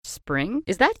spring?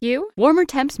 Is that you? Warmer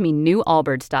temps mean new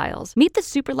Allbirds styles. Meet the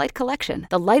Superlight Collection,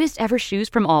 the lightest ever shoes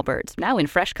from Allbirds, now in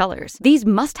fresh colors. These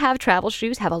must-have travel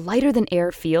shoes have a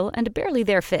lighter-than-air feel and a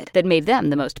barely-there fit that made them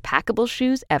the most packable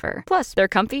shoes ever. Plus, they're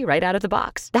comfy right out of the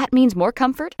box. That means more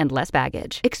comfort and less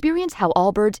baggage. Experience how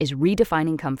Allbirds is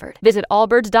redefining comfort. Visit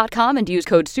allbirds.com and use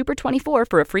code SUPER24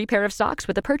 for a free pair of socks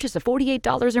with a purchase of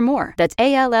 $48 or more. That's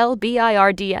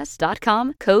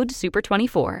ALLBIRDS.com, code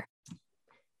SUPER24.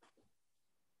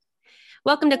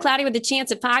 Welcome to Cloudy with a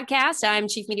Chance of Podcast. I'm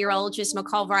Chief Meteorologist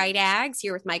McCall Wright Aggs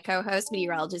here with my co-host,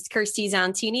 Meteorologist Kirsty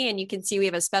Zontini. And you can see we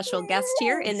have a special guest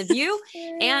here in the view.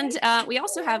 And we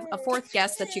also have a fourth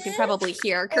guest that you can probably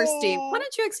hear. Kirsty, why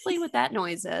don't you explain what that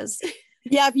noise is?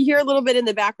 Yeah, if you hear a little bit in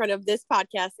the background of this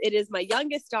podcast, it is my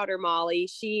youngest daughter, Molly.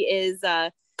 She is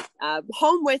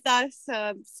home with us,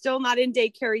 still not in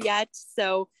daycare yet.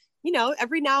 So, you know,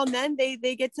 every now and then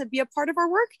they get to be a part of our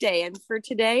work day. And for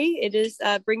today, it is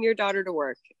Bring Your Daughter to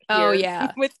Work. Oh,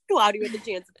 yeah. With Cloudy with a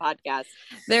Chance of Podcast.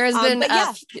 There has been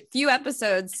a few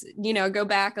episodes, you know, go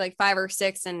back like 5 or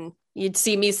 6 and you'd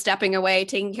see me stepping away,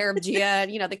 taking care of Gia,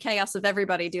 you know, the chaos of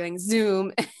everybody doing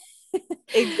Zoom.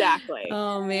 Exactly.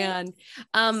 Oh, man.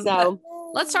 So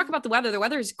let's talk about the weather. The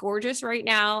weather is gorgeous right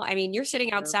now. I mean, you're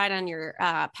sitting outside on your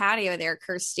patio there,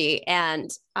 Kirsty,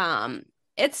 and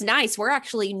it's nice. We're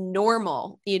actually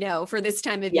normal, you know, for this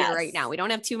time of year right now. We don't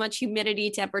have too much humidity.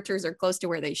 Temperatures are close to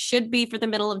where they should be for the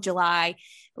middle of July.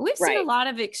 But we've seen a lot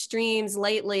of extremes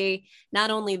lately,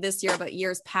 not only this year, but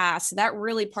years past. So that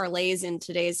really parlays in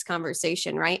today's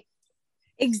conversation, right?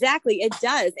 Exactly. It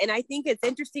does. And I think it's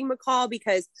interesting, McCall,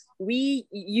 because we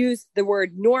use the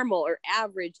word normal or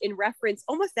average in reference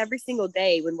almost every single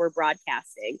day when we're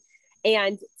broadcasting.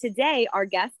 And today, our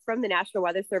guest from the National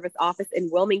Weather Service office in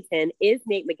Wilmington is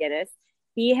Nate McGinnis.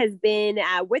 He has been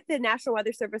with the National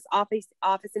Weather Service office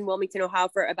in Wilmington, Ohio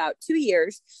for about 2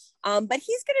 years. But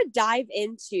he's going to dive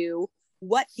into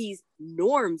what these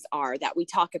norms are that we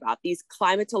talk about, these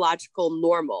climatological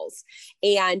normals.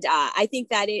 And I think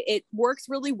that it works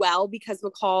really well because,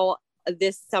 McCall,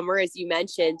 this summer, as you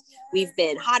mentioned, we've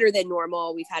been hotter than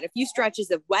normal. We've had a few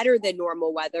stretches of wetter than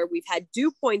normal weather. We've had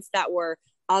dew points that were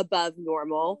above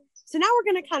normal. So now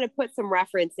we're going to kind of put some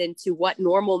reference into what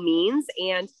normal means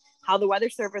and how the Weather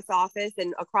Service office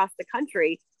and across the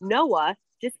country, NOAA,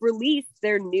 just released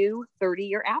their new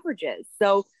 30-year averages.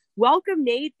 So welcome,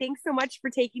 Nate. Thanks so much for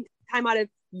taking time out of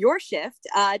your shift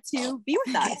to be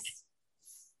with us.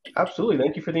 Absolutely.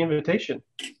 Thank you for the invitation.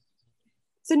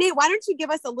 So Nate, why don't you give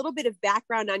us a little bit of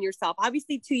background on yourself?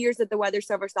 Obviously 2 years at the Weather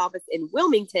Service office in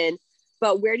Wilmington,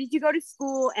 but where did you go to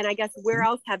school? And I guess where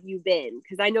else have you been?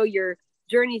 Because I know your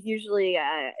journey is usually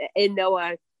in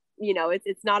NOAA, you know,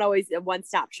 it's not always a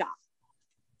one-stop shop.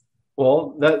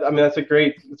 Well, that's a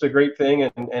great thing.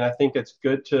 And I think it's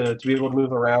good to be able to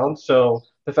move around. So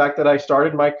the fact that I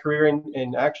started my career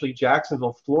in actually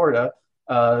Jacksonville, Florida,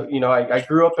 you know, I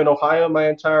grew up in Ohio my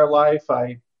entire life.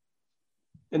 I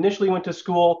initially went to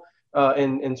school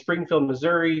in Springfield,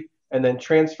 Missouri, and then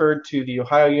transferred to the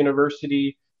Ohio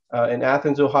University in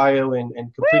Athens, Ohio, and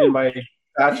completed my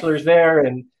bachelor's there.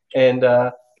 And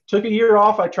took a year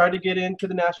off. I tried to get into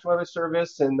the National Weather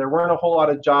Service, and there weren't a whole lot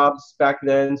of jobs back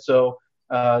then. So,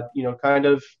 you know, kind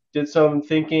of did some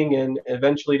thinking and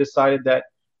eventually decided that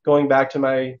going back to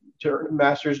my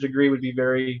master's degree would be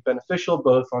very beneficial,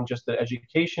 both on just the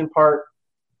education part,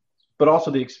 but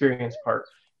also the experience part.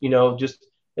 You know, just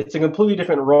it's a completely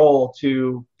different role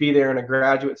to be there in a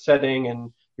graduate setting,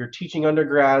 and you're teaching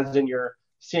undergrads and you're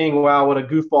seeing, wow, what a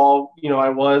goofball, you know, I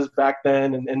was back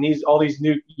then. And all these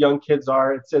new young kids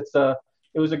are, it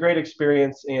was a great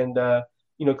experience. And,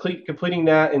 you know, completing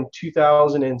that in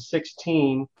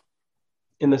 2016,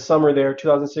 in the summer there,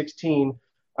 2016,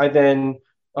 I then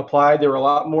applied. There were a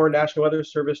lot more National Weather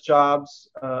Service jobs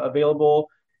available,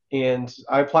 and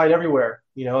I applied everywhere.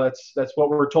 You know, that's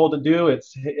what we're told to do.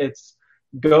 It's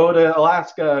go to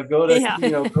Alaska, go to,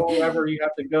 you know, go wherever you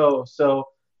have to go. So,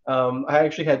 I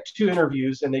actually had 2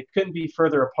 interviews, and they couldn't be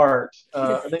further apart.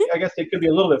 I guess they could be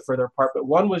a little bit further apart, but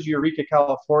one was Eureka,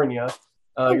 California.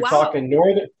 You're talking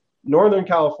Northern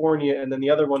California, and then the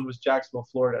other one was Jacksonville,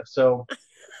 Florida. So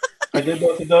I did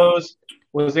both of those,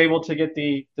 was able to get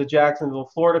the Jacksonville,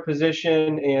 Florida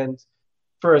position. And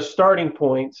for a starting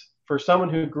point, for someone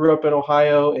who grew up in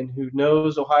Ohio and who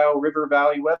knows Ohio River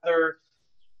Valley weather,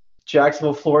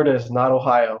 Jacksonville, Florida is not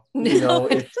Ohio. You know,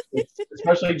 it's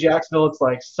especially Jacksonville. It's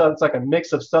like a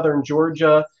mix of southern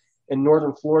Georgia and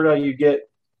northern Florida. You get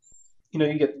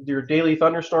your daily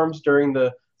thunderstorms during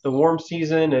the warm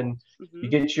season, and you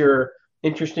get your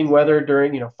interesting weather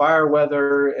during, you know, fire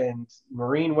weather and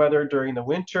marine weather during the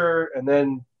winter. And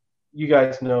then you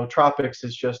guys know, tropics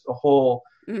is just a whole,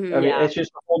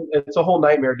 it's a whole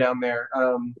nightmare down there.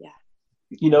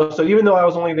 So even though I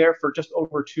was only there for just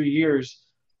over 2 years,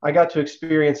 I got to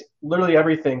experience literally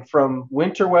everything from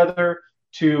winter weather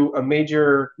to a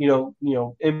major,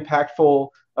 impactful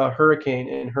hurricane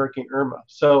in Hurricane Irma.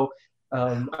 So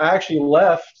I actually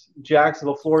left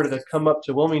Jacksonville, Florida to come up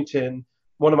to Wilmington.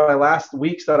 One of my last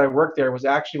weeks that I worked there was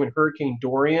actually when Hurricane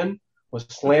Dorian was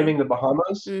slamming the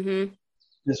Bahamas.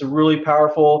 This really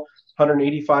powerful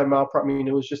 185 mile per hour. I mean,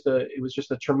 it was just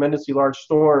a tremendously large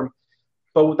storm.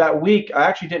 But that week, I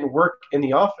actually didn't work in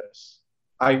the office.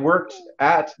 I worked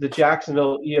at the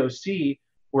Jacksonville EOC,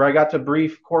 where I got to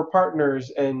brief core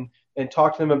partners and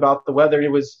talk to them about the weather.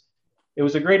 It was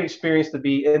a great experience to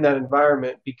be in that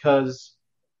environment, because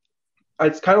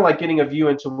it's kind of like getting a view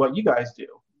into what you guys do.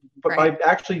 But by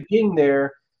actually being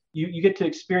there, you get to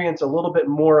experience a little bit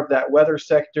more of that weather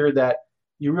sector, that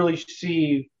you really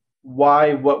see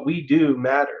why what we do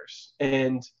matters.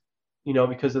 And,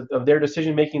 because of their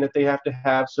decision making that they have to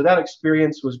have. So that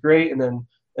experience was great. And then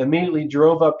immediately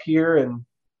drove up here and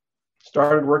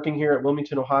started working here at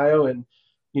Wilmington, Ohio. And,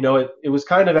 it was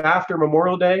kind of after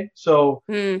Memorial Day. So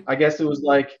I guess it was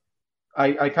like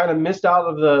I kind of missed out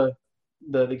of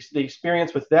the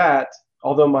experience with that,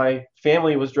 although my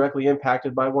family was directly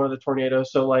impacted by one of the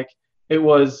tornadoes. So like it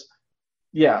was,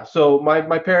 so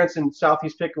my parents in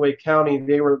Southeast Pickaway County,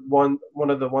 they were one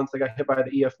of the ones that got hit by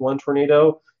the EF1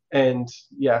 tornado. And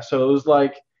so it was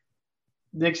like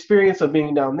the experience of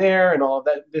being down there and all of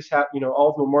that, all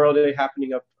of Memorial Day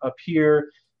happening up here.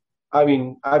 I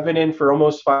mean, I've been in for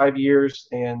almost 5 years,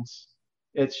 and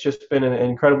it's just been an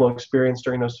incredible experience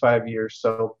during those 5 years.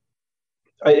 So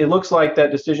it looks like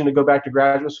that decision to go back to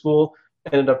graduate school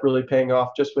ended up really paying off,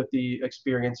 just with the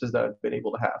experiences that I've been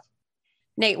able to have.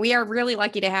 Nate, we are really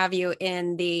lucky to have you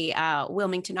in the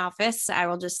Wilmington office, I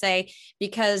will just say,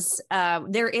 because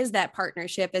there is that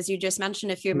partnership, as you just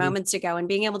mentioned a few moments ago, and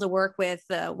being able to work with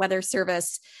the weather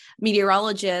service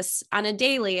meteorologists on a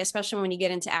daily, especially when you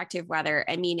get into active weather.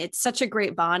 I mean, it's such a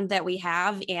great bond that we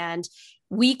have, and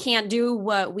we can't do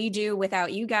what we do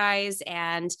without you guys.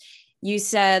 And you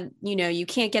said, you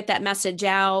can't get that message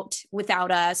out without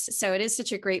us. So it is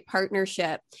such a great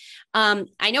partnership.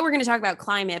 I know we're going to talk about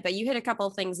climate, but you hit a couple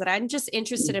of things that I'm just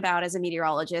interested about as a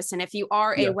meteorologist. And if you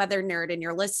are a weather nerd and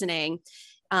you're listening,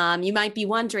 you might be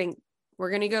wondering, we're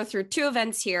going to go through 2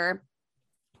 events here.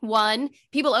 One,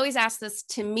 people always ask this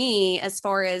to me as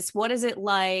far as what is it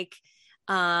like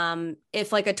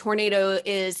if like a tornado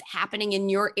is happening in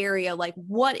your area, like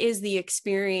what is the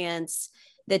experience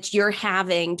that you're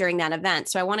having during that event?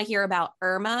 So I want to hear about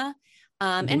Irma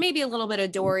and maybe a little bit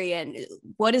of Dorian.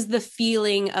 What is the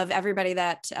feeling of everybody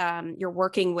that you're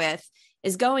working with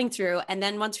is going through? And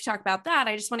then once we talk about that,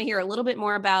 I just want to hear a little bit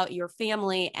more about your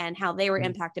family and how they were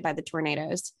impacted by the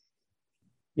tornadoes.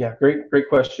 Yeah, great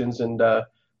questions. And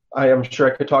I am sure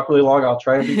I could talk really long. I'll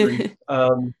try and be brief.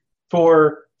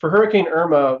 For Hurricane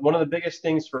Irma, one of the biggest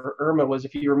things for Irma was,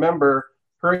 if you remember,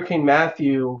 Hurricane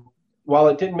Matthew, while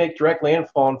it didn't make direct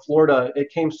landfall in Florida,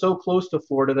 it came so close to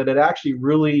Florida that it actually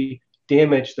really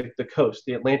damaged the coast,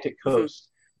 the Atlantic coast.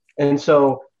 And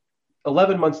so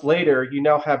 11 months later, you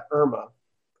now have Irma.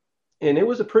 And it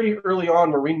was a pretty early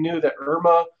on where we knew that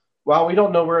Irma, while we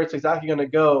don't know where it's exactly going to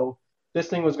go, this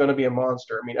thing was going to be a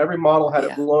monster. I mean, every model had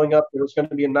it blowing up. There was going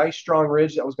to be a nice strong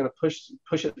ridge that was going to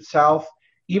push it south,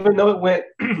 even though it went,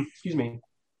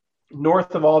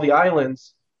 north of all the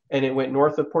islands. And it went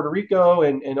north of Puerto Rico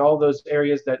and all those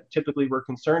areas that typically we're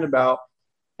concerned about.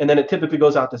 And then it typically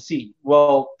goes out to sea.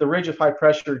 Well, the ridge of high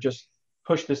pressure just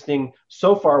pushed this thing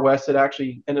so far west, it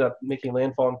actually ended up making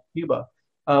landfall in Cuba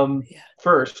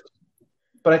first.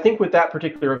 But I think with that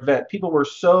particular event, people were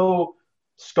so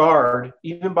scarred,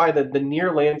 even by the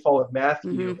near landfall of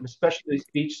Matthew, and especially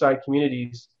these beachside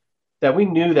communities, that we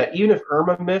knew that even if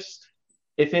Irma missed,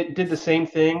 if it did the same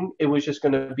thing, it was just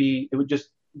going to be, it would just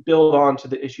build on to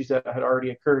the issues that had already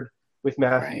occurred with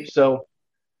Matthew. So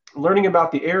learning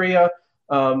about the area,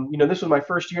 this was my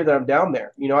first year that I'm down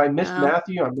there. I missed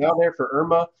Matthew. I'm down there for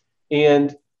Irma.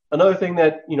 And another thing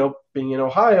that, being in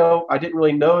Ohio, I didn't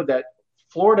really know that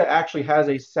Florida actually has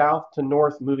a south to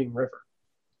north moving river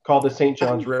called the St.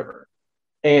 Johns River.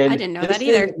 And I didn't know that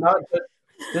either.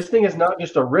 This thing is not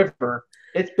just a river.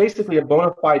 It's basically a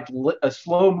bona fide, a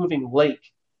slow moving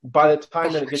lake by the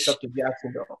time that it gets up to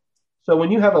Jacksonville. So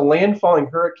when you have a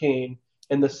landfalling hurricane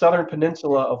in the southern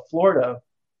peninsula of Florida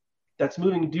that's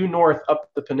moving due north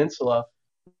up the peninsula,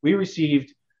 we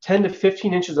received 10 to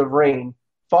 15 inches of rain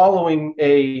following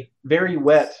a very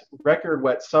wet, record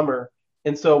wet summer.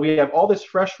 And so we have all this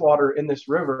fresh water in this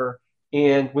river.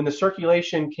 And when the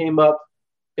circulation came up,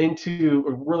 into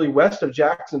really west of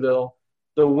Jacksonville,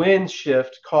 the wind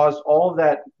shift caused all of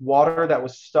that water that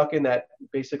was stuck in that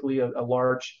basically a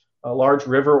large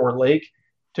river or lake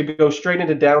to go straight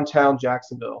into downtown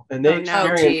Jacksonville. And they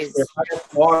experienced their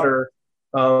highest water,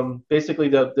 basically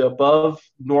the above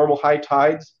normal high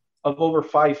tides of over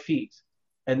 5 feet.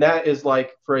 And that is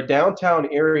like for a downtown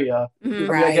area, I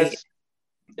guess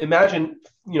imagine,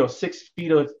 6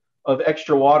 feet of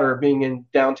extra water being in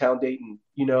downtown Dayton,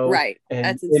 right. And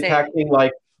that's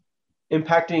insane.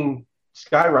 impacting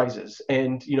sky rises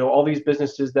and, all these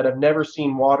businesses that have never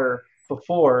seen water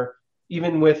before,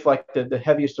 even with like the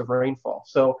heaviest of rainfall.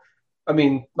 So, I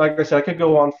mean, like I said, I could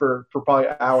go on for probably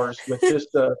hours with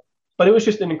just but it was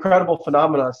just an incredible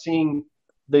phenomenon seeing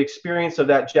the experience of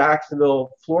that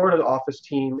Jacksonville, Florida office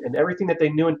team and everything that they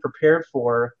knew and prepared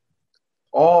for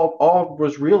all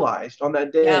was realized on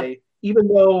that day, even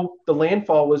though the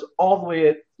landfall was all the way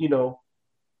at,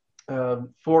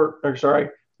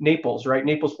 Naples, right?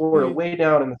 Naples, Florida, way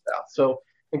down in the south. So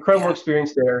incredible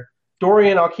experience there.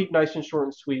 Dorian, I'll keep nice and short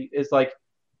and sweet, is like,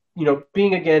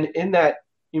 being again in that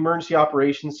emergency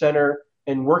operations center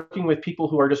and working with people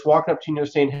who are just walking up to you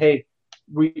saying, hey,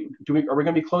 are we going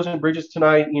to be closing bridges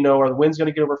tonight? Are the wind's going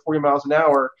to get over 40 miles an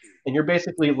hour? And you're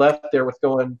basically left there with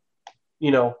going,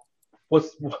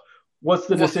 what's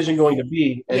the decision going to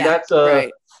be? And that's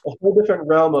a whole different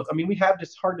realm of, we have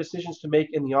just hard decisions to make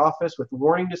in the office with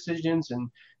warning decisions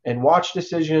and watch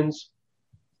decisions.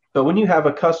 But when you have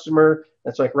a customer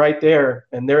that's like right there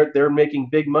and they're making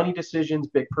big money decisions,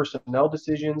 big personnel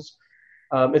decisions,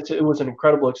 it was an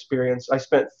incredible experience. I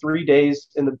spent 3 days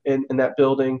in that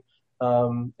building,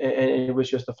 and it was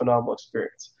just a phenomenal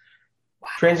experience. Wow.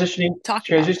 Transitioning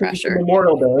to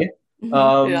Memorial Day.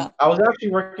 I was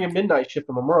actually working a midnight shift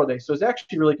on Memorial Day, so it was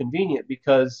actually really convenient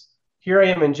because here I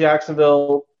am in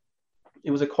Jacksonville.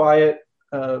 It was a quiet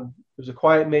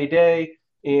May day,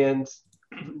 and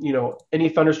any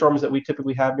thunderstorms that we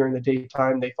typically have during the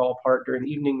daytime, they fall apart during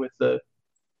the evening with the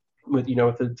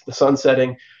sun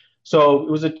setting. So it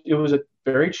was a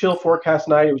very chill forecast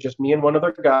night. It was just me and one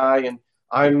other guy, and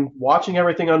I'm watching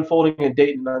everything unfolding in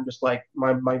Dayton. And I'm just like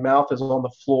my mouth is on the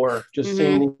floor, just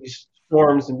seeing these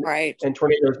storms and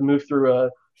tornadoes move through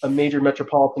a major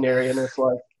metropolitan area. And it's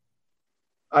like,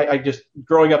 I just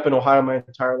growing up in Ohio my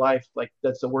entire life, like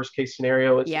that's the worst case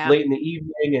scenario. It's late in the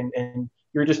evening and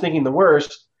you're just thinking the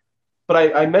worst.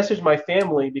 But I messaged my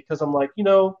family because I'm like,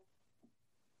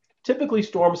 typically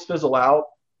storms fizzle out,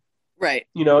 in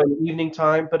the evening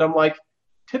time. But I'm like,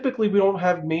 typically we don't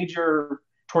have major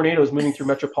tornadoes moving through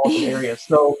metropolitan areas.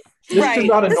 So this is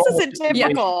not a normal isn't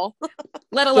typical,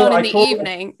 let alone in the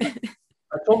evening.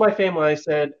 I told my family, I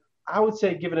said, I would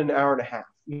say give it an hour and a half.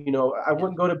 I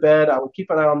wouldn't go to bed. I would keep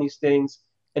an eye on these things.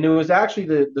 And it was actually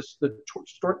the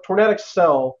tornadic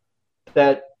cell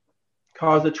that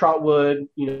caused the Trotwood,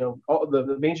 all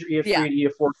the major EF3 and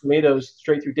EF4 tornadoes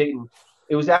straight through Dayton.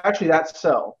 It was actually that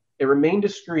cell. It remained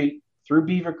discrete through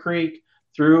Beaver Creek,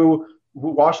 through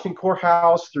Washington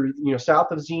Courthouse, through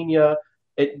south of Xenia.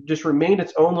 It just remained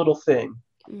its own little thing.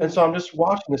 And so I'm just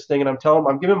watching this thing, and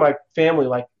I'm giving my family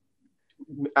like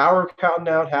hour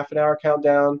countdown, half an hour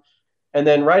countdown. And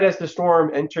then right as the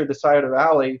storm entered the Scioto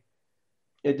Valley,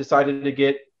 it decided to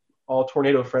get all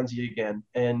tornado frenzy again.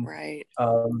 And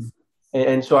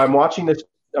and so I'm watching this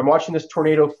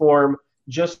tornado form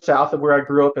just south of where I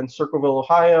grew up in Circleville,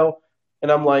 Ohio. And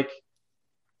I'm like,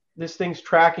 this thing's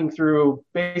tracking through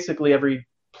basically every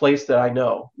place that I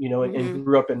know, and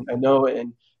grew up and I know.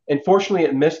 And fortunately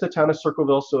it missed the town of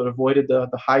Circleville, so it avoided the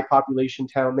high population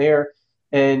town there.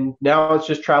 And now it's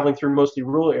just traveling through mostly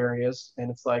rural areas. And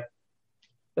it's like,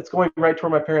 it's going right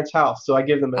toward my parents' house. So I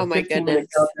give them a 15-minute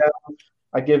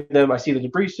countdown. I see the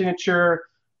debris signature.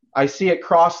 I see it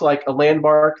cross like a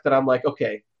landmark that I'm like,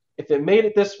 okay, if it made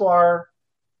it this far,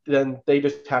 then they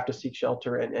just have to seek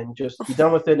shelter and just be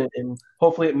done with it. And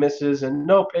hopefully it misses. And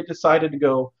nope, it decided to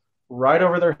go right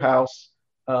over their house.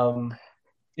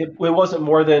 It wasn't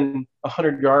more than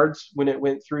 100 yards when it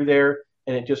went through there,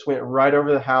 and it just went right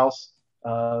over the house.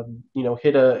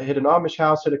 Hit an Amish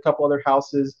house, hit a couple other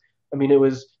houses. It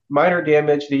was minor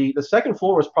damage. The second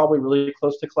floor was probably really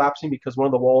close to collapsing because one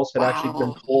of the walls had actually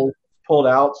been pulled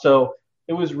out. So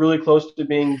it was really close to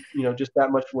being, just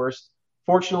that much worse.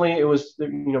 Fortunately, it was,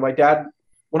 my dad,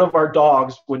 one of our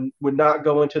dogs would not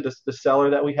go into the cellar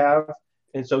that we have.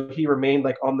 And so he remained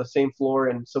like on the same floor,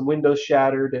 and some windows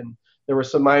shattered, and there were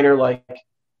some minor like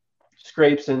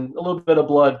scrapes and a little bit of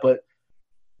blood, but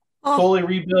fully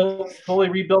rebuilt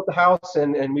the house,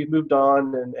 and we've moved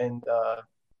on. And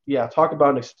talk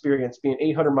about an experience being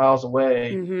 800 miles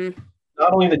away,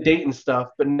 not only the date and stuff,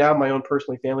 but now my own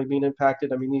personally family being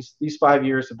impacted. I mean, these 5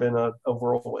 years have been a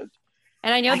whirlwind.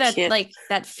 And I know like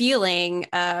that feeling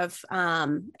of,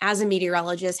 as a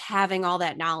meteorologist, having all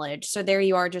that knowledge. So there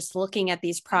you are just looking at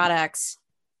these products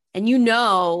and,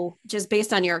 just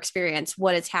based on your experience,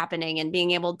 what is happening, and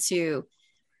being able to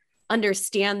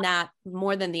understand that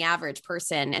more than the average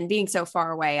person, and being so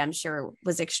far away, I'm sure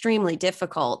was extremely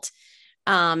difficult.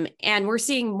 And we're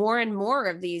seeing more and more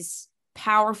of these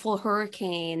powerful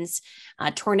hurricanes,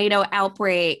 tornado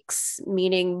outbreaks,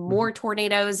 meaning more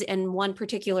tornadoes in one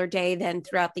particular day than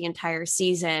throughout the entire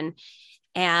season,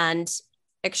 and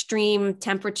extreme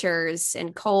temperatures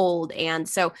and cold. And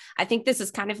so I think this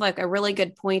is kind of like a really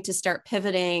good point to start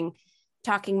pivoting,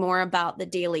 talking more about the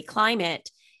daily climate.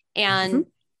 And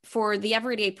for the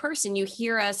everyday person, you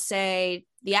hear us say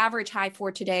the average high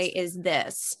for today is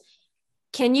this.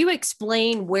 Can you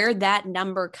explain where that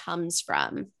number comes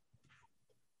from?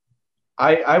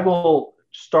 I will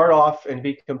start off and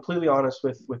be completely honest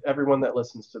with everyone that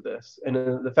listens to this. And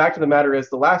the fact of the matter is,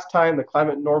 the last time the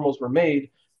climate normals were made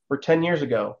were 10 years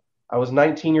ago. I was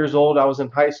 19 years old. I was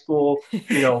in high school. I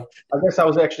guess I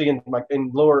was actually in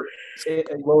lower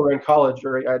in college,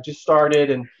 or I just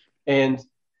started, and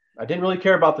I didn't really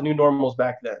care about the new normals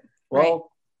back then.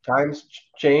 Well, times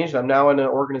changed. I'm now in an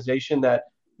organization that,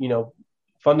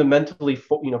 fundamentally,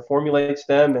 formulates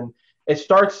them, and it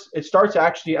starts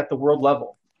actually at the world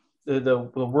level. The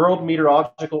World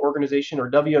Meteorological Organization, or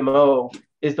WMO,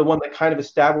 is the one that kind of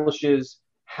establishes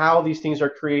how these things are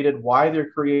created, why they're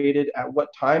created, at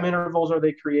what time intervals are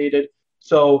they created.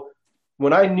 So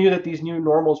when I knew that these new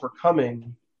normals were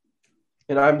coming,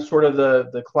 and I'm sort of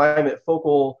the climate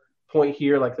focal point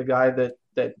here, like the guy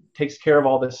that takes care of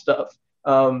all this stuff,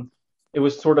 it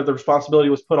was sort of the responsibility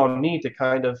was put on me to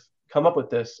kind of come up with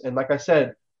this. And like I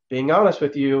said, being honest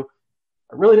with you,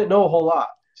 I really didn't know a whole lot.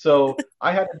 So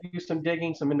I had to do some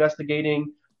digging, some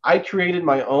investigating. I created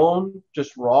my own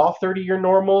just raw 30-year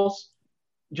normals,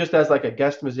 just as like a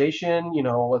guesstimation,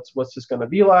 what's this going to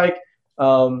be like?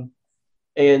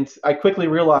 And I quickly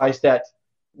realized that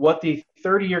what the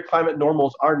 30-year climate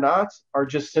normals are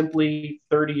just simply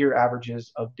 30-year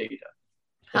averages of data.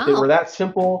 If it were that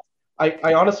simple,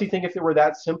 I honestly think if it were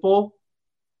that simple,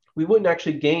 we wouldn't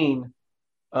actually gain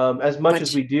as much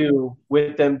as we do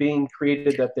with them being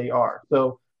created that they are.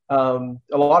 So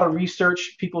a lot of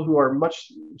research, people who are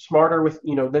much smarter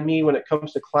than me when it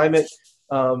comes to climate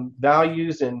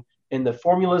values and the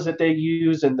formulas that they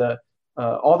use, and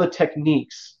all the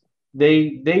techniques,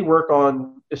 they work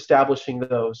on establishing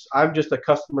those. I'm just a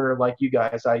customer like you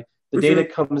guys. The data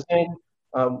comes in,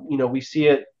 we see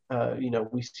it,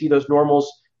 we see those normals,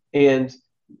 and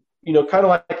kind of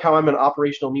like how I'm an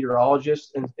operational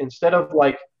meteorologist, and instead of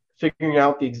like figuring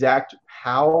out the exact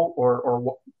how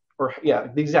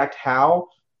the exact how,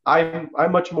 I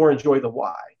much more enjoy the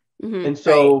why. And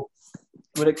so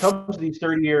when it comes to these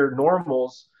 30-year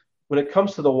normals, when it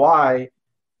comes to the why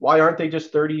aren't they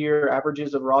just 30-year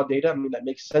averages of raw data? I mean, that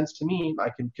makes sense to me. I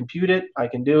can compute it. I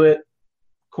can do it.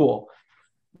 Cool.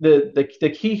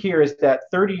 The key here is that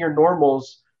 30-year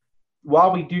normals,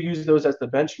 while we do use those as the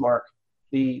benchmark,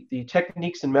 the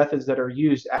techniques and methods that are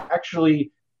used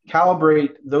actually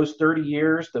calibrate those 30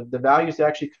 years, the values that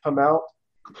actually come out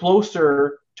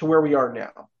closer to where we are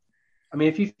now. I mean,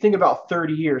 if you think about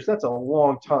 30 years, that's a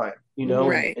long time,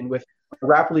 and with a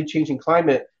rapidly changing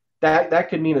climate, that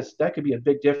could mean that could be a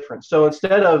big difference. So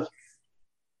instead of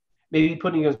maybe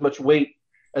putting as much weight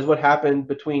as what happened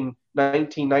between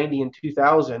 1990 and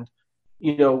 2000,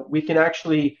 we can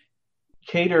actually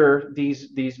cater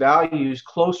these values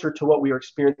closer to what we are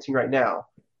experiencing right now.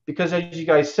 Because as you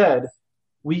guys said,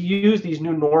 we use these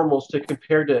new normals to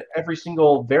compare to every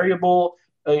single variable,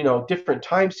 different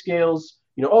time scales.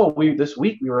 This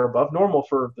week we were above normal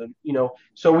for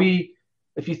so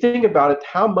if you think about it,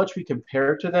 how much we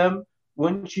compare to them,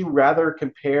 wouldn't you rather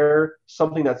compare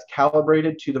something that's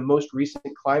calibrated to the most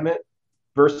recent climate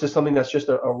versus something that's just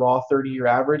a raw 30-year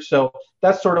average? So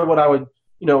that's sort of what I would,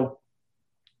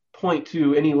 point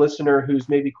to any listener who's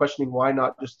maybe questioning why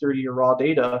not just 30-year raw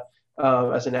data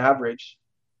as an average.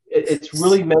 It's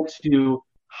really meant to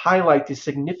highlight the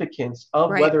significance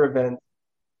of weather events.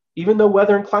 Even though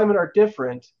weather and climate are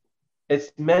different,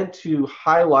 it's meant to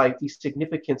highlight the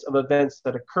significance of events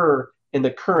that occur in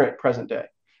the current present day.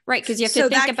 Right, because you have to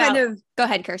think about. Go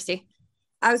ahead, Kirsty.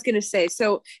 I was going to say,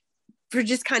 so for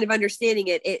just kind of understanding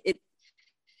it,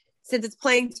 since it's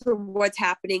playing to what's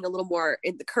happening a little more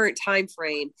in the current time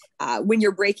frame, when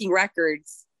you're breaking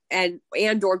records and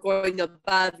or going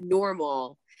above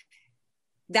normal,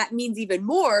 that means even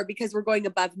more because we're going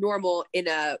above normal in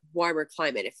a warmer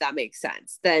climate, if that makes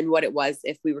sense, than what it was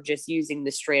if we were just using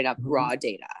the straight up raw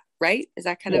data, right? Is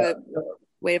that kind of a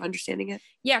way of understanding it?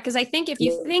 Yeah, because I think if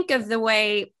you think of the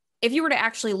way, if you were to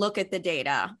actually look at the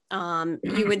data,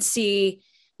 you would see,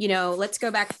 let's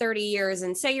go back 30 years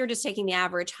and say you're just taking the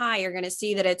average high, you're going to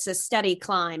see that it's a steady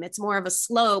climb. It's more of a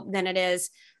slope than it is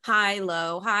high,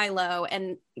 low, high, low.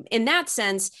 And in that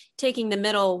sense, taking the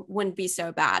middle wouldn't be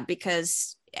so bad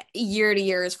because year to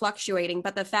year is fluctuating.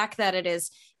 But the fact that it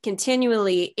is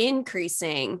continually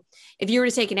increasing, if you were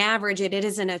to take an average, it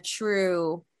isn't a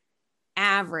true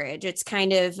average. It's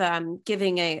kind of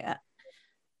giving a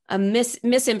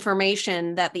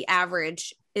misinformation that the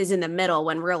average is in the middle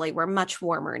when really we're much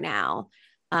warmer now.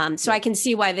 So I can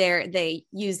see why they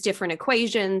use different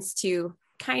equations to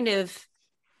kind of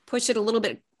push it a little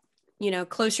bit,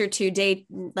 closer to date,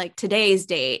 like today's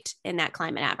date in that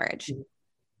climate average.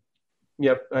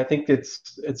 Yep. I think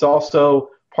it's also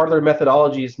part of their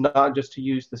methodology is not just to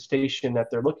use the station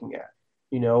that they're looking at.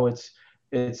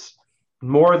 It's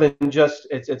more than just,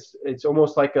 it's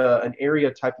almost like an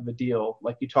area type of a deal.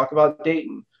 Like you talk about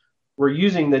Dayton, we're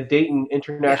using the Dayton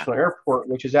International Airport,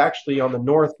 which is actually on the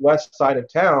northwest side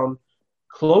of town,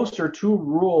 closer to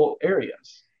rural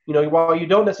areas. While you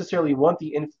don't necessarily want the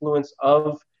influence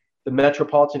of the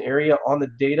metropolitan area on the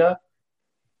data,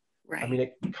 right. I mean,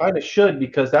 it kind of should,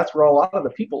 because that's where a lot of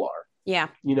the people are. Yeah.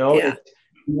 You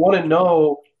want to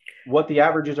know what the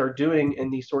averages are doing in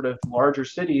these sort of larger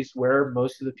cities where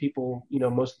most of the people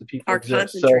are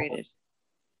exist. Concentrated.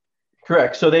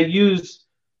 Correct. So they use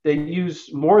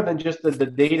more than just the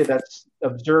data that's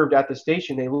observed at the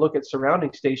station. They look at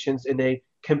surrounding stations and they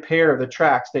compare the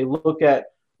tracks. They look at,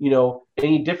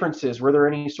 any differences. Were there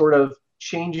any sort of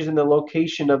changes in the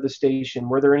location of the station?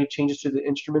 Were there any changes to the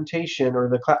instrumentation or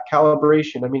the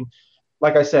calibration? I mean,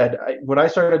 like I said, when I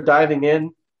started diving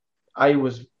in, I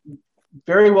was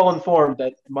very well informed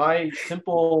that my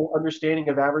simple understanding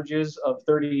of averages of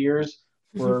 30 years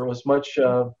was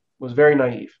very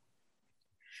naive.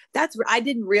 I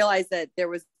didn't realize that there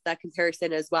was that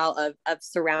comparison as well of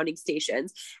surrounding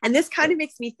stations. And this kind of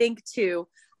makes me think too,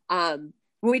 when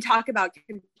we talk about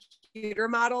computer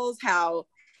models, how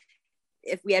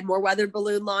if we had more weather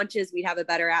balloon launches, we'd have a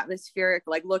better atmospheric,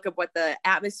 look at what the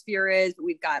atmosphere is. But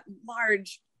we've got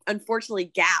large, unfortunately,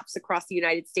 gaps across the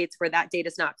United States where that data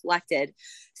is not collected.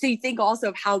 So you think also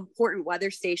of how important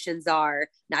weather stations are,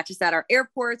 not just at our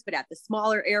airports, but at the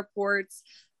smaller airports,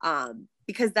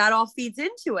 because that all feeds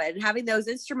into it. And having those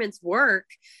instruments work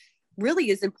really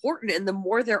is important. And the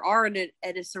more there are in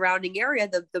a surrounding area,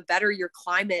 the better your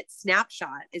climate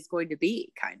snapshot is going to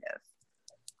be, kind of.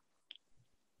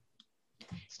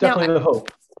 It's definitely the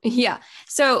hope. Yeah.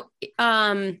 So,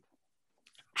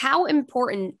 how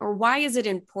important, or why is it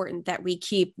important that we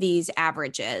keep these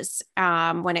averages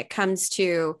when it comes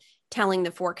to telling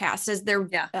the forecast? Is there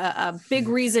a big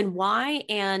reason why?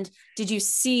 And did you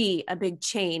see a big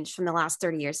change from the last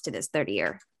 30 years to this 30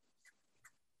 year?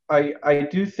 I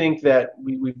do think that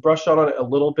we brushed on it a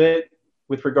little bit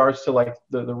with regards to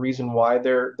the reason why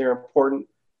they're important.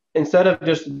 Instead of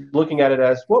just looking at it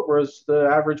as what was the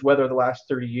average weather the last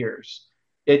 30 years,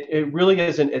 it really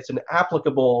isn't. It's an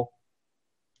applicable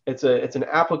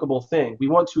thing. We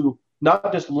want to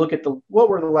not just look at what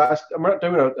were the last. I'm not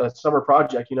doing a summer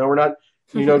project. We're not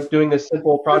doing this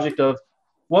simple project of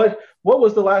what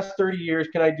was the last 30 years.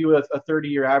 Can I do a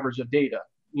 30-year average of data?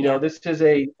 This is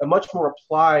a much more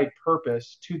applied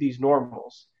purpose to these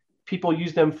normals. People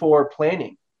use them for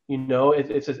planning.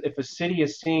 If a city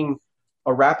is seeing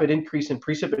a rapid increase in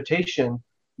precipitation,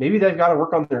 maybe they've got to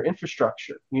work on their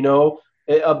infrastructure.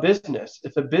 A business,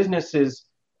 if a business is,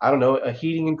 I don't know, a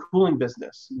heating and cooling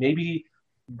business, maybe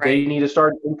they need to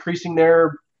start increasing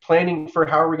their planning for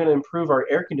how are we going to improve our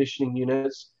air conditioning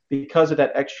units because of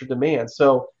that extra demand.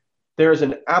 So there's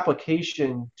an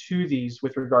application to these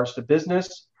with regards to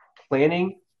business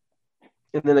planning.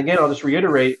 And then again, I'll just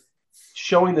reiterate,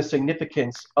 showing the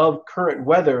significance of current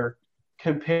weather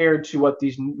compared to what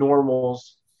these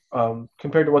normals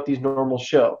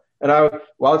show. And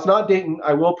while it's not Dayton,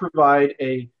 I will provide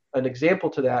an example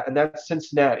to that, and that's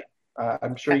Cincinnati.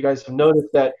 I'm sure you guys have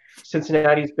noticed that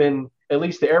Cincinnati's been, at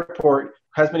least the airport,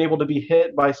 has been able to be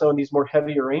hit by some of these more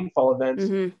heavier rainfall events,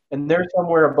 and they're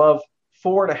somewhere above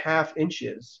 4.5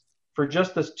 inches for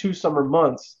just this 2 summer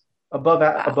months, above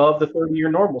the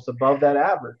 30-year normals, above that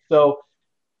average. So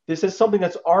this is something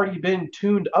that's already been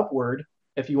tuned upward,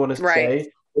 if you want to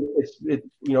say.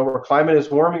 Our climate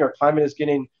is warming, our climate is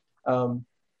getting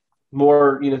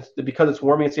more, because it's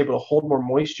warming, it's able to hold more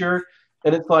moisture.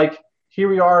 And it's like, here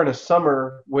we are in a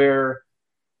summer where,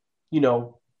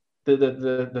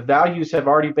 the values have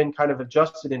already been kind of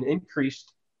adjusted and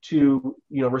increased to,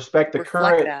 respect the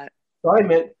current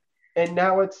climate. And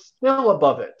now it's still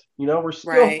above it. We're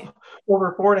still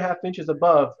over 4.5 inches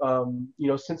above.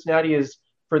 Cincinnati is,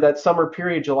 for that summer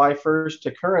period, July 1st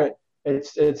to current,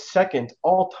 it's second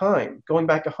all time, going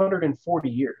back 140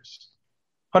 years,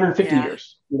 150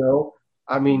 years.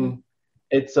 I mean,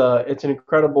 it's an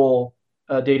incredible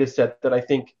data set that I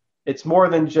think it's more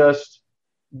than just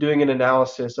doing an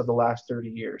analysis of the last 30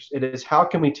 years. It is, how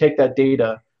can we take that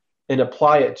data and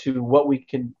apply it to what we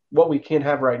can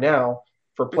have right now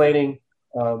for planning,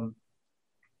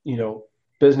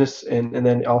 business, and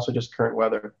then also just current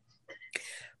weather.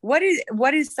 What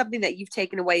is something that you've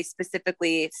taken away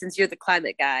specifically, since you're the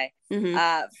climate guy,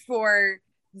 for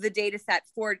the data set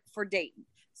for Dayton?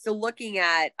 So looking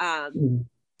at how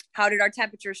did our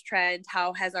temperatures trend?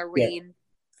 How has our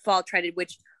rainfall trended?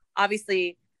 Which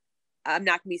obviously I'm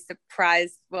not going to be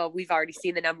surprised. Well, we've already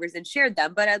seen the numbers and shared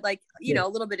them, but I'd like, a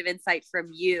little bit of insight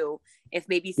from you. If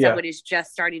maybe someone is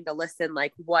just starting to listen,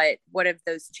 like what have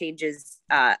those changes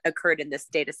occurred in this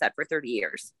data set for 30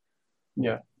 years?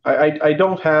 Yeah, I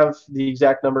don't have the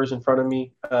exact numbers in front of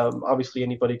me. Obviously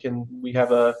anybody can, we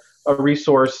have a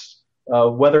resource,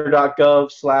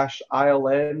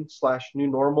 weather.gov/ILN/new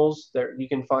normals. There you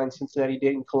can find Cincinnati,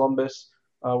 Dayton, Columbus,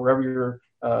 wherever you're,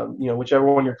 whichever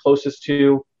one you're closest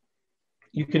to,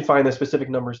 you can find the specific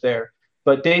numbers there.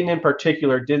 But Dayton in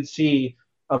particular did see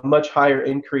a much higher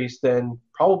increase than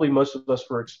probably most of us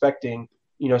were expecting,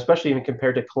 especially even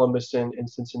compared to Columbus and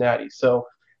Cincinnati. So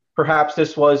perhaps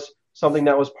this was something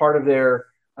that was part of their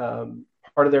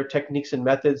techniques and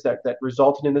methods that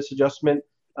resulted in this adjustment.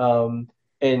 And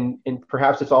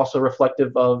perhaps it's also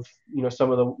reflective of,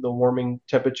 some of the warming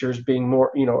temperatures being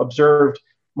more, observed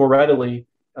more readily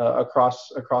across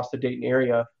the Dayton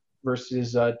area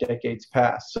versus decades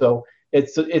past. So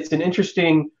it's an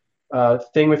interesting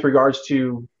thing with regards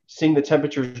to seeing the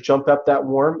temperatures jump up that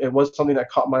warm. It was something that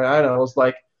caught my eye, and I was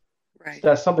like,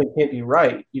 that something can't be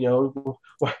right.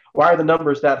 Why are the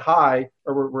numbers that high,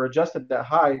 or were adjusted that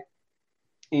high?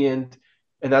 And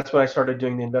that's when I started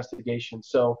doing the investigation.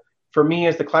 So for me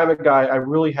as the climate guy, I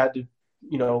really had to,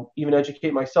 even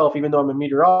educate myself, even though I'm a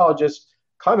meteorologist.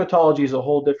 Climatology is a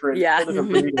whole different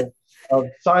breed of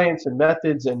science and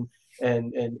methods and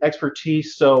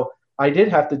expertise. So I did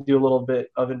have to do a little bit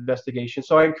of investigation.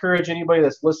 So I encourage anybody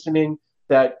that's listening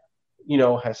that,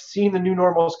 has seen the new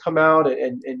normals come out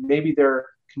and maybe they're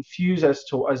confused as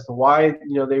to why,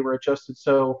 they were adjusted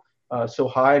so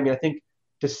high. I mean, I think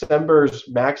December's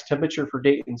max temperature for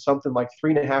Dayton, something like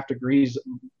 3.5 degrees,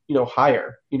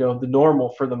 higher, the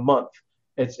normal for the month.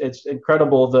 It's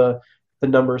incredible the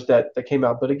numbers that came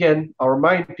out. But again, I'll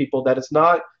remind people that it's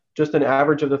not just an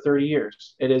average of the 30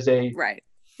 years. It is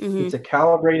it's a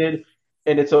calibrated,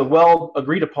 and it's a well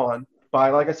agreed upon by,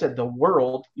 like I said, the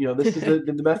world. This is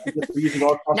the method that we're using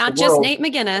all across not the world. Nate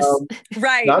McGinnis.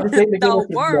 Not just Nate McGinnis'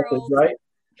 methods, right?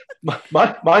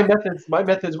 My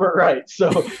methods were right. So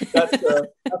that's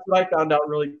what I found out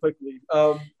really quickly.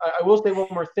 I will say one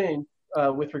more thing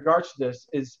with regards to this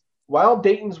is, while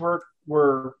Dayton's were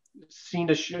seen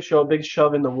to show a big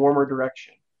shove in the warmer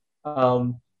direction,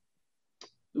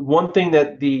 one thing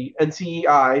that the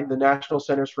NCEI, the National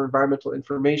Centers for Environmental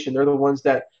Information, they're the ones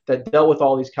that dealt with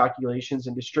all these calculations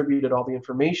and distributed all the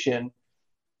information.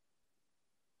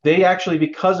 They actually,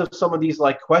 because of some of these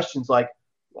questions like,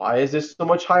 why is this so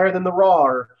much higher than the raw,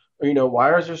 or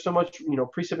why is there so much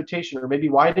precipitation, or maybe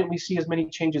why didn't we see as many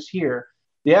changes here?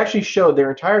 They actually showed their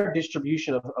entire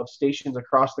distribution of stations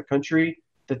across the country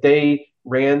that they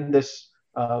ran this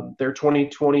their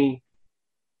 2020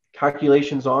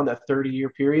 calculations on, that 30-year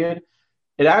period.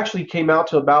 It actually came out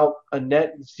to about a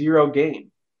net zero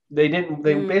gain. They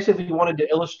basically wanted to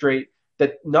illustrate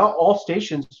that not all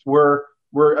stations were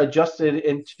adjusted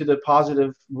into the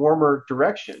positive, warmer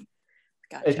direction.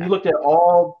 Gotcha. If you looked at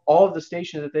all of the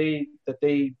stations that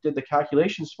they did the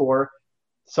calculations for,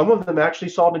 some of them actually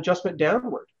saw an adjustment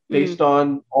downward based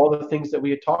on all the things that we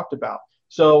had talked about.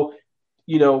 So,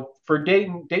 for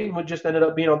Dayton would just ended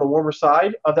up being on the warmer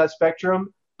side of that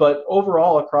spectrum. But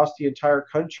overall, across the entire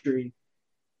country,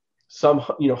 some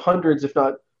hundreds, if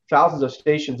not thousands, of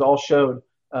stations all showed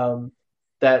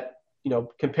that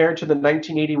compared to the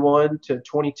 1981 to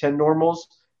 2010 normals,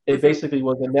 it basically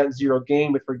was a net zero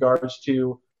gain with regards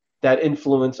to that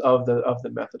influence of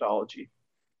the methodology.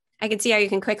 I can see how you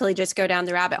can quickly just go down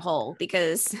the rabbit hole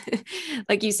because,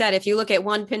 like you said, if you look at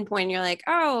one pinpoint and you're like,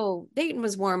 oh, Dayton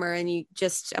was warmer, and you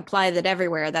just apply that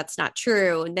everywhere, that's not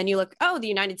true. And then you look, oh, the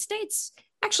United States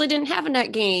actually didn't have a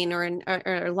net gain or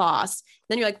a loss.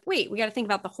 Then you're like, wait, we got to think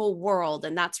about the whole world.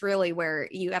 And that's really where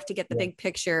you have to get the big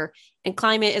picture. And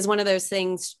climate is one of those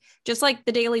things, just like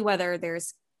the daily weather,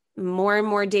 there's more and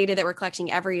more data that we're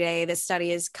collecting every day. This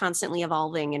study is constantly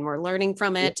evolving and we're learning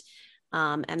from it.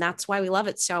 And that's why we love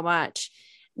it so much.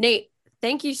 Nate,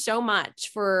 thank you so much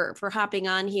for hopping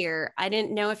on here. I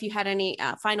didn't know if you had any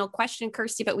final question,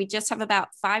 Kirsty, but we just have about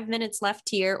 5 minutes left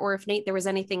here, or if Nate, there was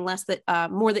anything less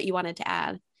that more that you wanted to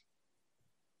add.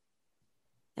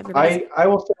 I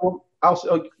will say,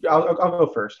 I'll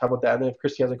go first. How about that? And then if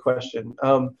Kirsty has a question,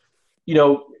 one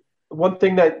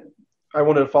thing that I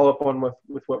wanted to follow up on with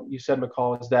what you said,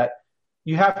 McCall, is that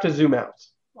you have to zoom out.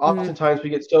 Oftentimes we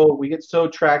get so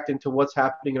tracked into what's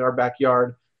happening in our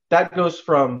backyard. That goes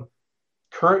from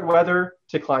current weather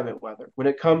to climate weather. When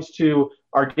it comes to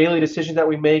our daily decisions that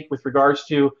we make with regards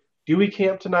to, do we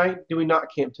camp tonight? Do we not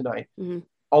camp tonight?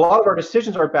 A lot of our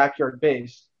decisions are backyard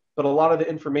based, but a lot of the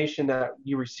information that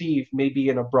you receive may be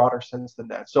in a broader sense than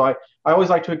that. So I always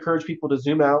like to encourage people to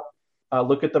zoom out,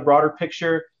 look at the broader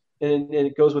picture, and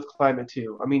it goes with climate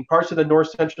too. I mean, parts of the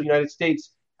north central United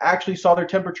States actually saw their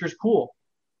temperatures cool.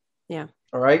 Yeah.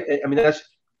 All right. I mean,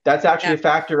 that's actually a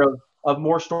factor of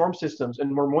more storm systems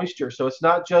and more moisture. So it's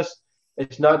not just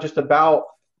about,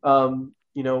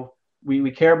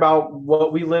 we care about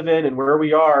what we live in and where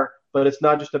we are, but it's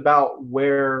not just about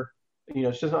where,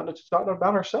 it's not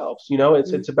about ourselves,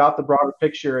 it's about the broader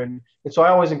picture. And so I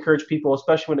always encourage people,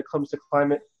 especially when it comes to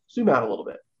climate, zoom out a little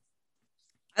bit.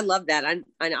 I love that. And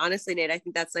honestly, Nate, I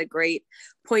think that's a great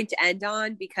point to end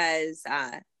on, because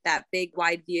that big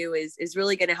wide view is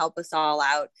really going to help us all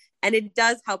out. And it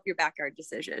does help your backyard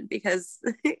decision, because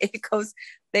it goes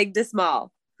big to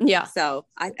small. Yeah. So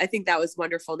I think that was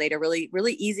wonderful, Nate. A really,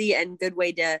 really easy and good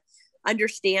way to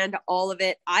understand all of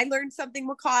it. I learned something,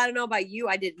 McCall. I don't know about you.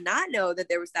 I did not know that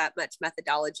there was that much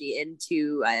methodology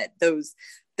into those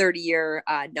 30-year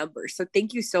numbers. So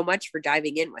thank you so much for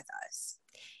diving in with us.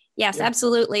 Yes,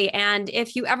 absolutely. And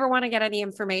if you ever want to get any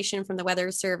information from the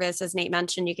Weather Service, as Nate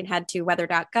mentioned, you can head to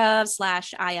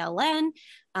weather.gov/ILN.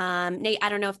 Nate, I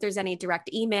don't know if there's any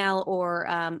direct email or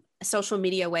a social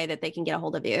media way that they can get a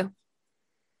hold of you.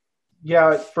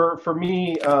 Yeah, for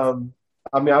me, I'll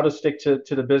just stick to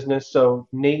the business. So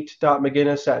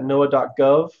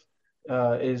nate.mcginnis@noaa.gov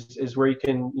is where you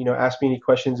can, ask me any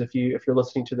questions. If you're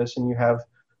listening to this and you have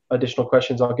additional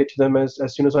questions, I'll get to them as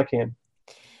soon as I can.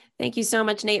 Thank you so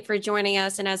much, Nate, for joining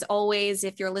us. And as always,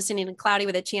 if you're listening to Cloudy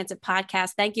with a Chance at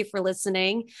podcast, thank you for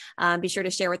listening. Be sure to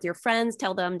share with your friends,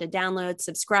 tell them to download,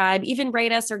 subscribe, even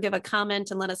rate us or give a comment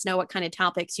and let us know what kind of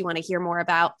topics you want to hear more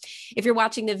about. If you're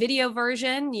watching the video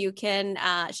version, you can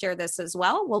share this as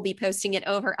well. We'll be posting it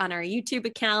over on our YouTube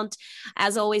account.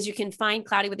 As always, you can find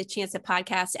Cloudy with a Chance at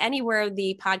podcast anywhere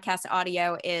the podcast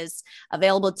audio is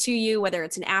available to you, whether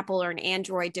it's an Apple or an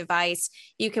Android device.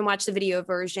 You can watch the video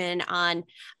version on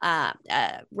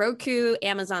Roku,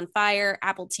 Amazon Fire,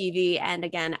 Apple TV, and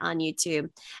again on YouTube.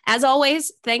 As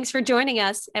always, thanks for joining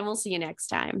us, and we'll see you next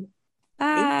time.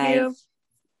 Bye. Thank you.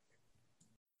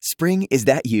 Spring, is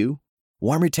that you?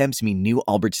 Warmer temps mean new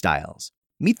Allbirds styles.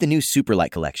 Meet the new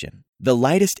Superlight collection, the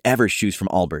lightest ever shoes from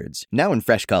Allbirds, now in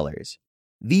fresh colors.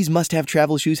 These must-have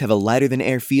travel shoes have a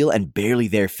lighter-than-air feel and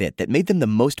barely-there fit that made them the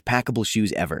most packable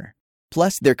shoes ever.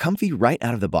 Plus, they're comfy right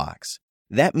out of the box.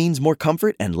 That means more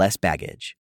comfort and less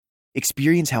baggage.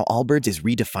 Experience how Allbirds is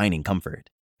redefining comfort.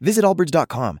 Visit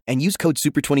allbirds.com and use code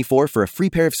SUPER24 for a free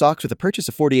pair of socks with a purchase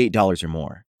of $48 or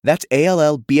more. That's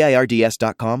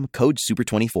ALLBIRDS.com, code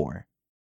SUPER24.